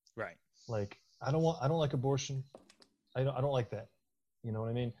issues. Right. Like I don't like abortion. I don't like that. You know what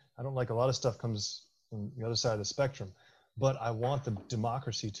I mean? I don't like a lot of stuff comes from the other side of the spectrum, but I want the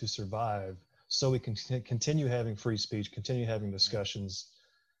democracy to survive so we can continue having free speech, continue having discussions.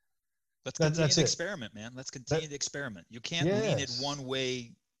 Let's continue the experiment, man. Let's continue the experiment. You can't lean it one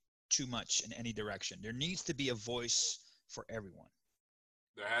way too much in any direction. There needs to be a voice for everyone.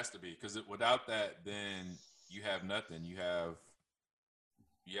 There has to be, because without that, then you have nothing. You have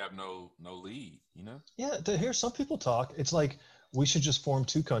no lead, you know? Yeah, to hear some people talk, it's like we should just form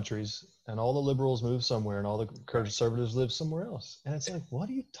two countries and all the liberals move somewhere and all the conservatives live somewhere else. And it's like, what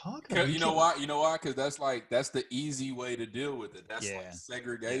are you talking about? You know why? Because that's the easy way to deal with it. That's like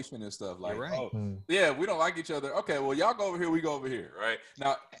segregation and stuff. Like, yeah, we don't like each other. Okay, well, y'all go over here, we go over here, right?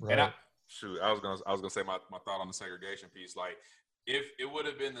 Now, and I was gonna say my thought on the segregation piece. Like, if it would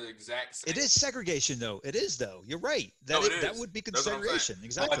have been the exact same. It is segregation, though. It is, though. You're right. That would be segregation.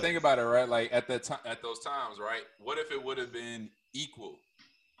 Exactly. Well, think about it, right? Like at those times, right? What if it would have been equal,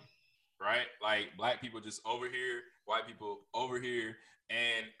 right? Like black people just over here, white people over here,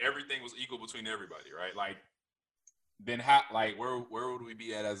 and everything was equal between everybody, right? Like, then how? Like, where would we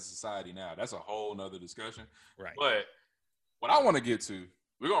be at as a society now? That's a whole nother discussion, right? But what I want to get to,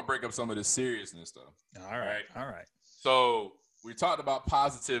 we're gonna break up some of this seriousness, though. All right. So. We talked about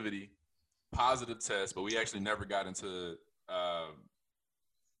positivity, positive tests, but we actually never got into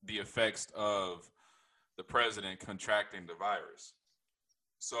the effects of the president contracting the virus.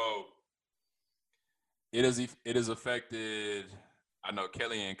 So it is affected. I know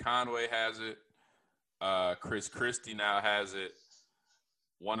Kellyanne Conway has it. Chris Christie now has it.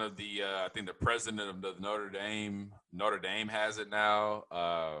 One of the I think the president of the Notre Dame has it now.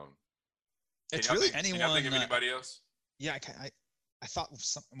 It's really anyone. Can I think of anybody else? Yeah, I thought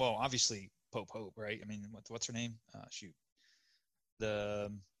well, obviously Pope, right? I mean, what's her name?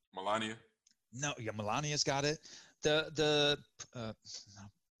 The Melania. No, yeah, Melania's got it. I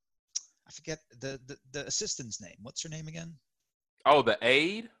forget the assistant's name. What's her name again? Oh, the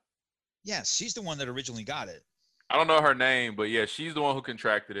aide. Yes, she's the one that originally got it. I don't know her name, but yeah, she's the one who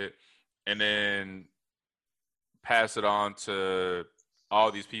contracted it, and then passed it on to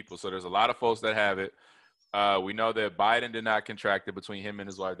all these people. So there's a lot of folks that have it. We know that Biden did not contract it. Between him and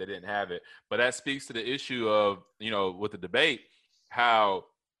his wife, they didn't have it. But that speaks to the issue of, with the debate, how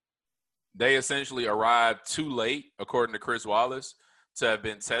they essentially arrived too late, according to Chris Wallace, to have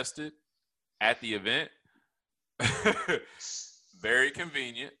been tested at the event. Very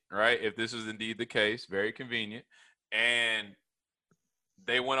convenient, right? If this is indeed the case, very convenient. And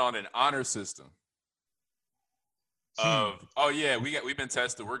they went on an honor system of, oh yeah, we've been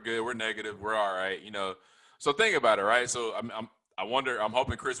tested, we're good, we're negative, we're all right, So think about it, right? So I'm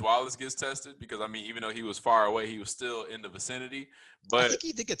hoping Chris Wallace gets tested, because I mean, even though he was far away, he was still in the vicinity. But I think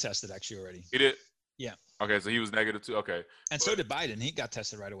he did get tested actually already. He did? Yeah. Okay, so he was negative too. Okay. So did Biden. He got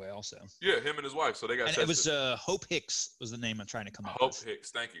tested right away also. Yeah, him and his wife. So they got tested. It was Hope Hicks was the name I'm trying to come up with. Hope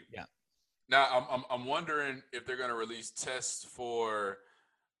Hicks, thank you. Yeah. Now I'm wondering if they're gonna release tests for,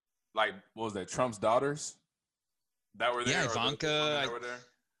 like, what was that, Trump's daughters that were there? Yeah, Ivanka. That were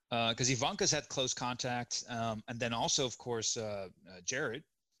there? Because Ivanka's had close contact, and then also, of course, Jared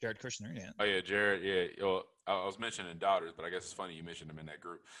Kushner. Yeah. Oh yeah, Jared. Yeah. I was mentioning daughters, but I guess it's funny you mentioned him in that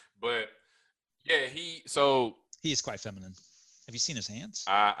group. But yeah, he is quite feminine. Have you seen his hands?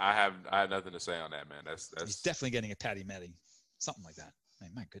 I have nothing to say on that, man. That's he's definitely getting a patty medi, something like that.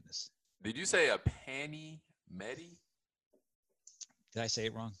 My goodness. Did you say a panty medi? Did I say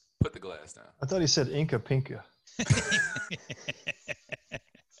it wrong? Put the glass down. I thought he said Inca Pinka.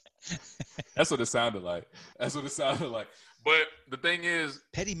 That's what it sounded like. But the thing is,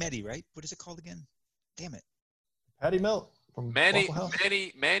 Petty Medi, right? What is it called again? Damn it. Patty Melt from Manny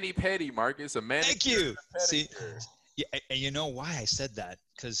Petty, Marcus. Thank you. See, yeah, and you know why I said that?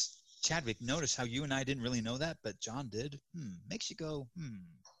 Because Chadwick, notice how you and I didn't really know that, but John did. Makes you go,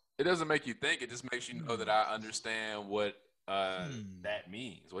 It doesn't make you think. It just makes you know that I understand what that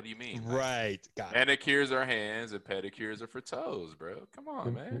means. What do you mean? Right. Got it. Manicures are hands and pedicures are for toes, bro. Come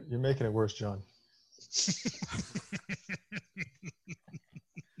on, man. You're making it worse, John.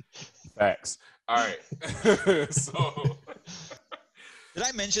 Facts. All right. So Did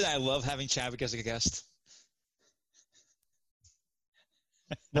I mention I love having Chadwick as a guest?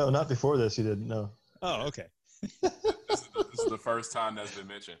 No, not before this. You didn't. No. Oh, okay. this is the first time that's been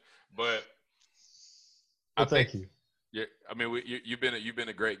mentioned. But Well, thank you. yeah, I mean, you've been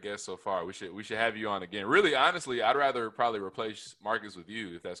a great guest so far. We should have you on again. Really, honestly, I'd rather probably replace Marcus with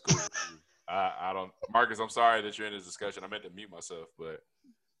you if that's cool with you. I don't, Marcus. I'm sorry that you're in this discussion. I meant to mute myself, but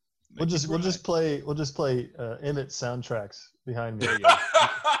We'll just play Emmett soundtracks behind me. There you go.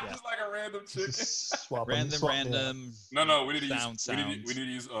 just like a random chicken. Just swap 'em, Random, swap me out. random. No, we need to Sounds.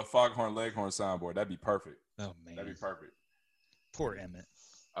 use a Foghorn Leghorn soundboard. That'd be perfect. Oh man, That'd be perfect. poor Emmett.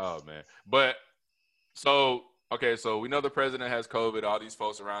 Oh man, but so okay, so we know the president has COVID. All these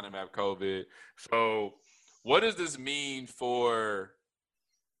folks around him have COVID. So what does this mean for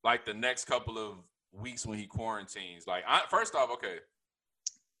like the next couple of weeks when he quarantines? Like, first off, okay,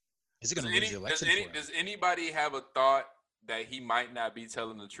 Is he going to lose the election for him? does anybody have a thought that he might not be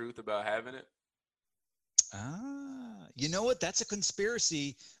telling the truth about having it? You know what? That's a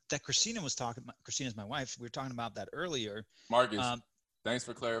conspiracy that Christina was talking about. Christina's my wife. We were talking about that earlier. Marcus, thanks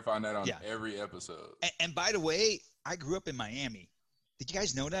for clarifying that on yeah. every episode. And by the way, I grew up in Miami. Did you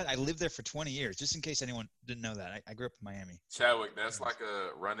guys know that? I lived there for 20 years, just in case anyone didn't know that. I grew up in Miami. Chadwick, that's like a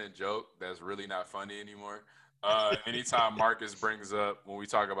running joke that's really not funny anymore. Anytime Marcus brings up when we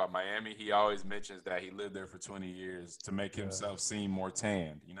talk about Miami, he always mentions that he lived there for 20 years to make himself seem more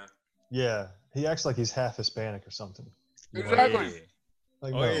tanned, you know? Yeah, he acts like he's half Hispanic or something. Exactly. Oye,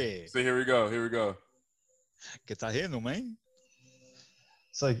 Like, no. oye, So here we go. ¿qué está haciendo, man?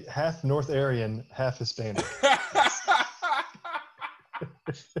 It's like half North Aryan, half Hispanic.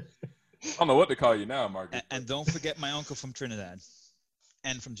 I don't know what to call you now, Marcus. And don't forget my uncle from Trinidad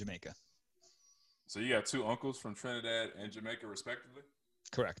and from Jamaica. So you got two uncles from Trinidad and Jamaica, respectively?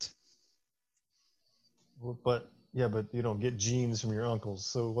 Correct. But you don't get genes from your uncles.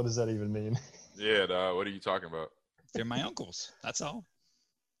 So what does that even mean? Yeah, dog. What are you talking about? They're my uncles. That's all.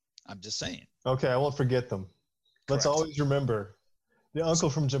 I'm just saying. Okay, I won't forget them. Let's Correct. always remember the uncle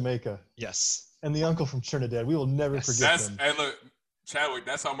from Jamaica Yes. and the uncle from Trinidad. We will never Yes. forget them. Hey, look, Chadwick,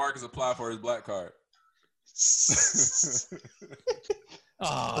 that's how Marcus applied for his black card.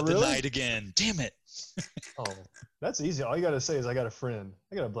 Oh, Really? denied again. Damn it. Oh, that's easy. All you got to say is, I got a friend.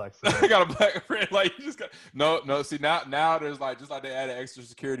 I got a black I friend. got a black friend. Like you just got no. See now there's like just like they added extra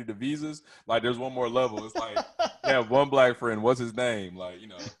security to visas. Like there's one more level. It's like yeah, one black friend. What's his name? Like you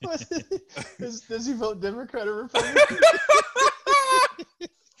know. Does he vote Democrat or Republican?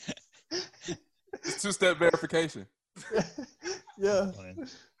 It's two-step verification. Yeah.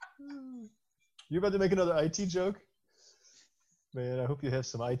 You about to make another IT joke? Man, I hope you have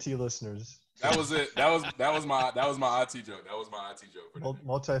some IT listeners. That was it. That was my IT joke. That was my IT joke. For the day.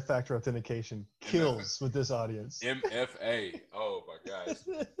 Multi-factor authentication kills with this audience. MFA. Oh my gosh.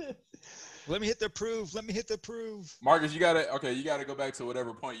 Let me hit the approve. Let me hit the approve. Marcus, you gotta go back to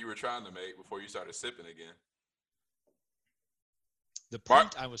whatever point you were trying to make before you started sipping again. The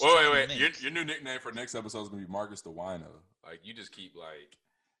point I was wait. trying to make. Your new nickname for next episode is gonna be Marcus the Wino. Like you just keep like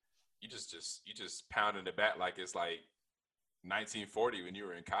you just pounding the bat like it's like 1940 when you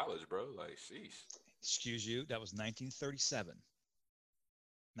were in college, bro. Like, sheesh. Excuse you. That was 1937.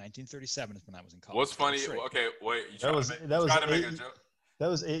 1937 is when I was in college. What's funny? That's right. Okay, wait. You That was trying to make a joke? That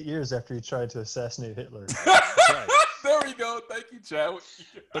was 8 years after he tried to assassinate Hitler. right. There we go. Thank you, Chadwick.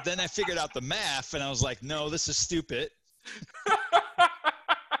 But then I figured out the math, and I was like, no, this is stupid.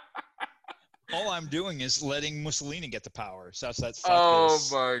 All I'm doing is letting Mussolini get the power. So that's fuck Oh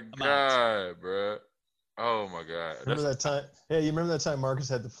this. my I'm god, bro. Oh my god. Remember that time? Hey, you remember that time Marcus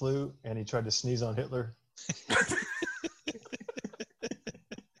had the flu and he tried to sneeze on Hitler?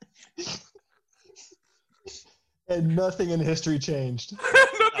 And nothing in history changed.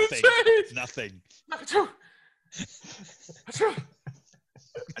 Nothing changed. Nothing. Achoo. Achoo.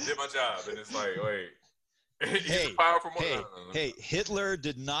 I did my job, and it's like, wait. Hey, powerful hey, Hitler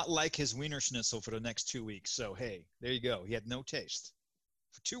did not like his Wiener Schnitzel for the next 2 weeks. So, hey, there you go. He had no taste.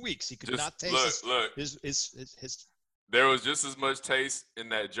 For 2 weeks, he could not taste his. There was just as much taste in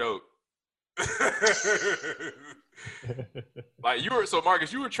that joke. Like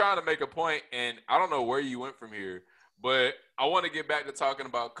Marcus, you were trying to make a point, and I don't know where you went from here, but I want to get back to talking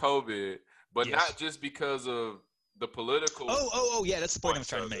about COVID, but Yes. not just because of the political. Oh, yeah, that's the point I was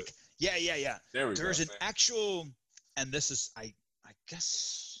trying to make. Yeah. There we There's go. an actual, and this is, I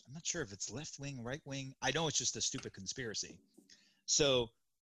guess, I'm not sure if it's left wing, right wing. I know it's just a stupid conspiracy. So,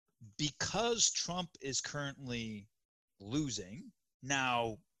 because Trump is currently losing,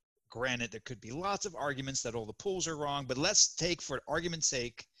 now, granted, there could be lots of arguments that all the polls are wrong, but let's take, for argument's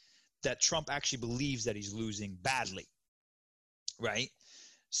sake, that Trump actually believes that he's losing badly, right?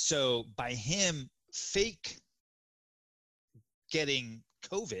 So by him fake getting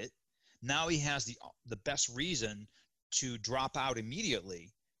COVID, now he has the best reason to drop out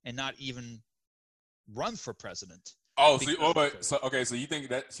immediately and not even run for president. Oh, so you think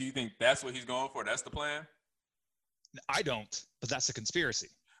that's what he's going for? That's the plan? I don't, but that's a conspiracy.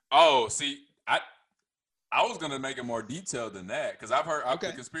 Oh, see, I was gonna make it more detailed than that because I've heard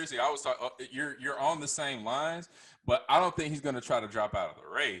the conspiracy. I was talking. You're on the same lines, but I don't think he's gonna try to drop out of the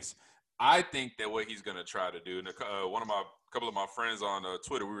race. I think that what he's gonna try to do, and couple of my friends on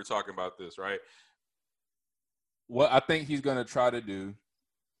Twitter, we were talking about this, right? What I think he's gonna try to do,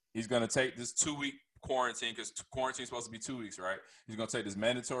 he's gonna take this 2-week quarantine because quarantine is supposed to be 2 weeks, right? He's gonna take this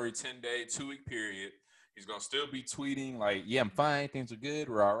mandatory 10-day, 2-week period. He's gonna still be tweeting like, "Yeah, I'm fine. Things are good.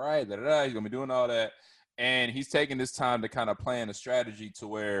 We're all right." He's gonna be doing all that. And he's taking this time to kind of plan a strategy to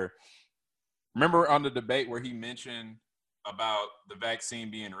where, remember on the debate where he mentioned about the vaccine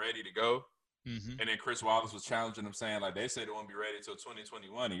being ready to go? Mm-hmm. And then Chris Wallace was challenging him saying, like, they said it won't be ready until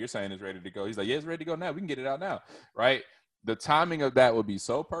 2021. And you're saying it's ready to go. He's like, yeah, it's ready to go now. We can get it out now, right? The timing of that would be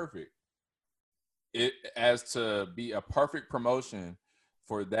so perfect as to be a perfect promotion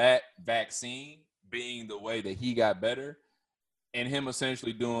for that vaccine being the way that he got better. And him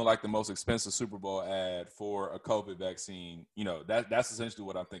essentially doing like the most expensive Super Bowl ad for a COVID vaccine, that's essentially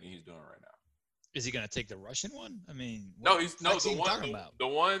what I'm thinking he's doing right now. Is he going to take the Russian one? I mean, the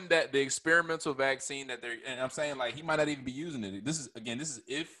one that the experimental vaccine that and I'm saying like he might not even be using it. This is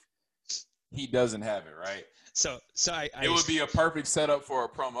if he doesn't have it, right? So it would be a perfect setup for a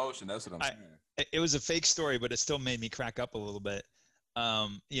promotion. That's what I'm saying. It was a fake story, but it still made me crack up a little bit.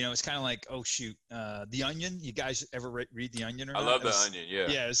 It's kind of like, oh shoot, The Onion. You guys ever read The Onion? I love The Onion. Yeah.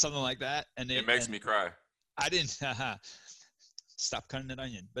 Yeah, it's something like that, and it makes me cry. I didn't stop cutting that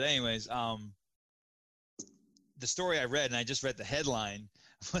onion. But anyways, the story I read, and I just read the headline,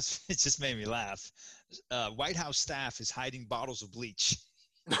 it just made me laugh. White House staff is hiding bottles of bleach.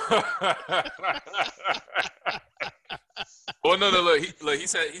 Well, no. Look. He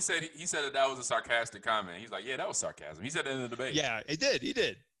said that was a sarcastic comment. He's like, yeah, that was sarcasm. He said that in the debate. Yeah, he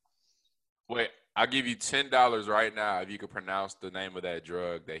did. Wait, I'll give you $10 right now if you could pronounce the name of that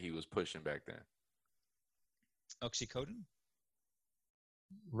drug that he was pushing back then. Oxycodone?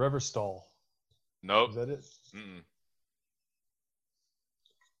 Reverstal. Nope. Is that it?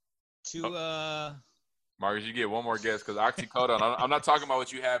 Marcus, you get one more guess because oxycodone. I'm not talking about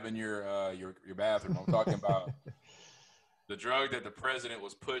what you have in your bathroom. I'm talking about the drug that the president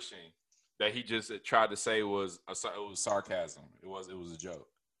was pushing that he just tried to say was sarcasm. It was a joke.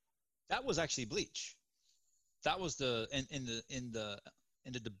 That was actually bleach. That was in the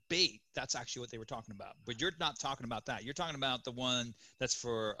debate. That's actually what they were talking about. But you're not talking about that. You're talking about the one that's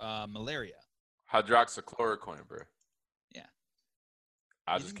for malaria. Hydroxychloroquine, bro. Yeah.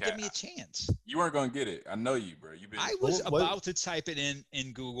 I you just didn't can't. give me a chance. You weren't going to get it. I know you, bro. I was about to type it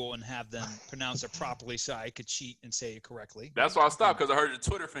in Google and have them pronounce it properly so I could cheat and say it correctly. That's why I stopped, because I heard your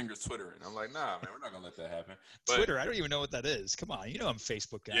Twitter fingers twittering. I'm like, nah, man, we're not going to let that happen. But, Twitter? I don't even know what that is. Come on. You know I'm a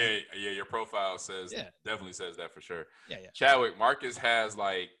Facebook guy. Yeah, your profile definitely says that for sure. Yeah. Chadwick, Marcus has,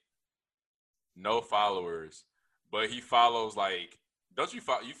 like, no followers, but he follows, like, don't you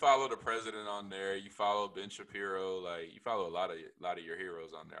follow the president on there? You follow Ben Shapiro, like you follow a lot of your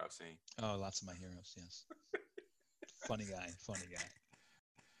heroes on there. I've seen. Oh, lots of my heroes, yes. Funny guy.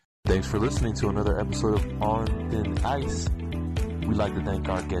 Thanks for listening to another episode of On Thin Ice. We'd like to thank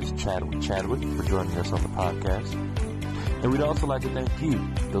our guest Chadwick for joining us on the podcast, and we'd also like to thank you,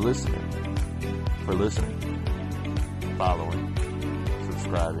 the listener, for listening, following,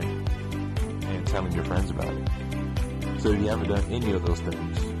 subscribing, and telling your friends about it. So if you haven't done any of those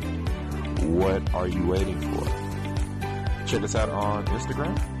things, what are you waiting for? Check us out on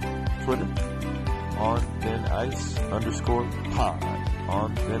Instagram, Twitter, on Thin Ice _pod,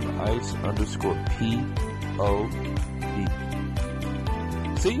 on Thin Ice _POD.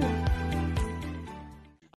 See ya.